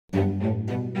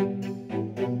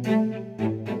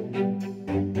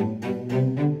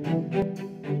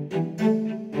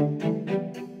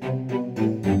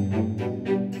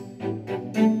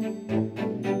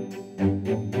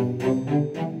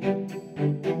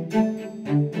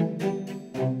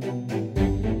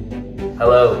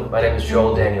Hello, my name is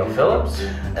Joel Daniel Phillips.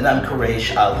 And I'm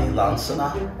Quresh Ali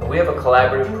Lansana. And we have a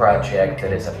collaborative project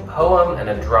that is a poem and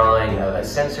a drawing of a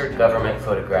censored government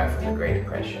photograph of the Great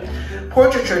Depression.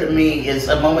 Portraiture to me is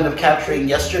a moment of capturing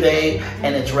yesterday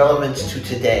and its relevance to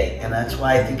today. And that's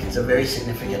why I think it's a very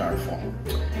significant art form.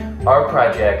 Our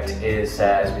project is,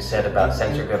 as we said, about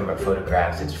censored government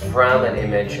photographs. It's from an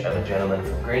image of a gentleman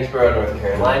from Greensboro, North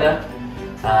Carolina.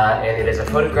 And it is a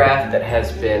photograph that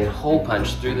has been hole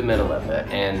punched through the middle of it.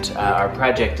 And our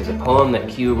project is a poem that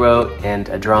Q wrote and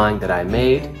a drawing that I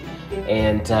made.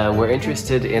 And we're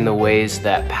interested in the ways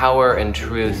that power and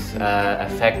truth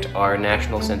affect our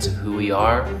national sense of who we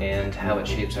are and how it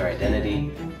shapes our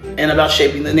identity. And about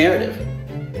shaping the narrative.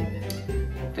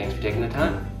 Thanks for taking the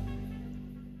time.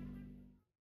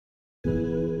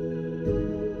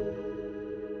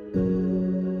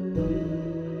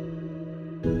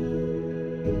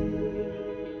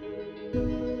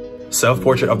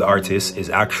 Self-Portrait of the Artist is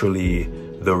actually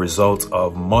the result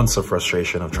of months of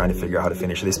frustration of trying to figure out how to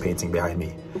finish this painting behind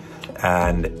me.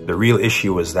 And the real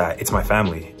issue is that it's my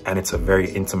family and it's a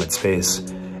very intimate space.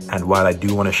 And while I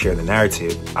do want to share the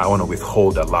narrative, I want to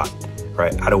withhold a lot,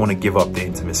 right? I don't want to give up the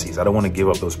intimacies. I don't want to give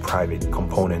up those private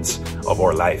components of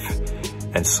our life.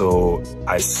 And so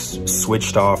I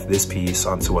switched off this piece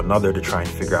onto another to try and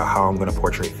figure out how I'm going to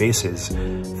portray faces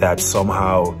that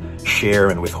somehow share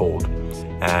and withhold.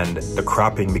 And the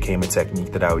cropping became a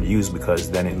technique that I would use because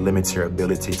then it limits your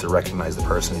ability to recognize the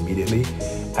person immediately.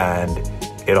 And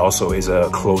it also is a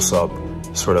close-up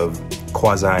sort of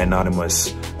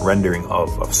quasi-anonymous rendering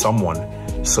of someone.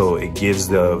 So it gives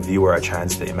the viewer a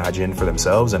chance to imagine for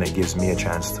themselves, and it gives me a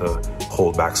chance to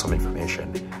hold back some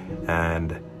information.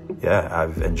 And yeah,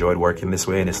 I've enjoyed working this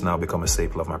way, and it's now become a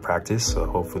staple of my practice. So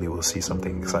hopefully we'll see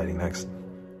something exciting next.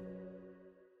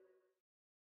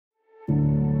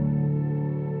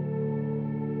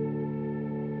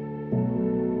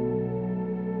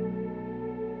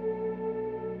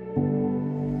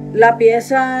 La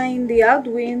pieza in the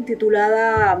Outwin,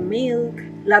 titulada Milk,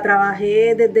 la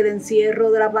trabajé desde el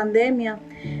encierro de la pandemia,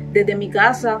 desde mi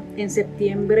casa, en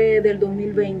septiembre del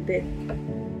 2020.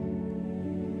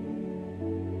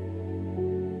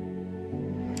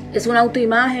 Es una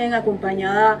autoimagen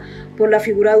acompañada por la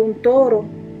figura de un toro.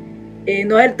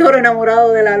 No es el toro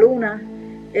enamorado de la luna,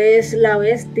 es la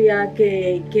bestia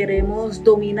que queremos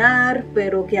dominar,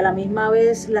 pero que a la misma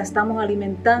vez la estamos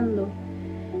alimentando.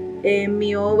 En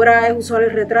mi obra es usual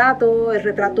el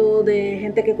retrato de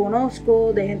gente que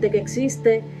conozco, de gente que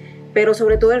existe, pero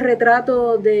sobre todo el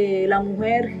retrato de la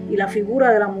mujer y la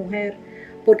figura de la mujer,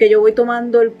 porque yo voy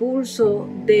tomando el pulso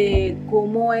de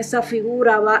cómo esa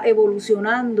figura va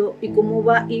evolucionando y cómo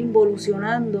va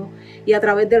involucionando, y a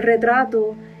través del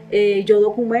retrato yo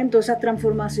documento esas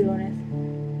transformaciones.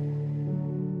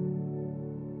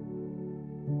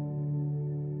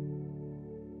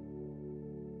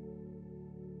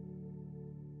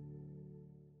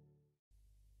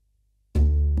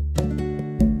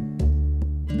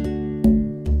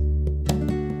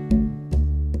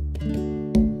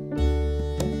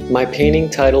 My painting,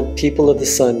 titled People of the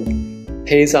Sun,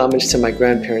 pays homage to my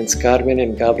grandparents Carmen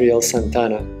and Gabriel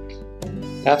Santana.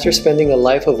 After spending a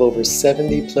life of over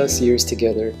 70+ years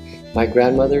together, my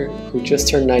grandmother, who just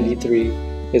turned 93,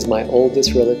 is my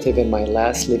oldest relative and my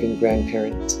last living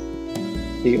grandparent.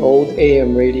 The old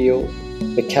AM radio,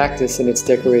 the cactus in its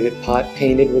decorated pot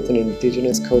painted with an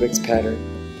indigenous codex pattern,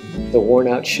 the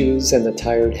worn-out shoes and the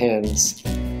tired hands,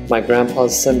 my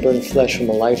grandpa's sunburned flesh from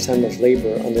a lifetime of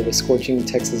labor under the scorching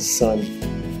Texas sun,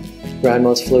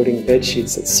 grandma's floating bed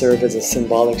sheets that serve as a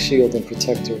symbolic shield and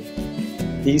protector.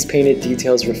 These painted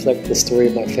details reflect the story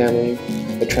of my family,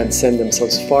 but transcend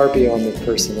themselves far beyond the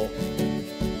personal.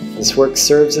 This work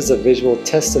serves as a visual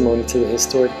testimony to the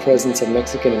historic presence of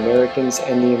Mexican Americans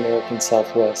and the American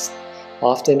Southwest,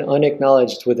 often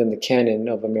unacknowledged within the canon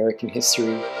of American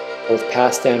history, both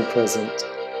past and present.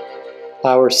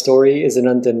 Our story is an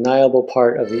undeniable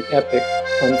part of the epic,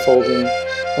 unfolding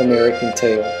American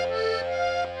tale.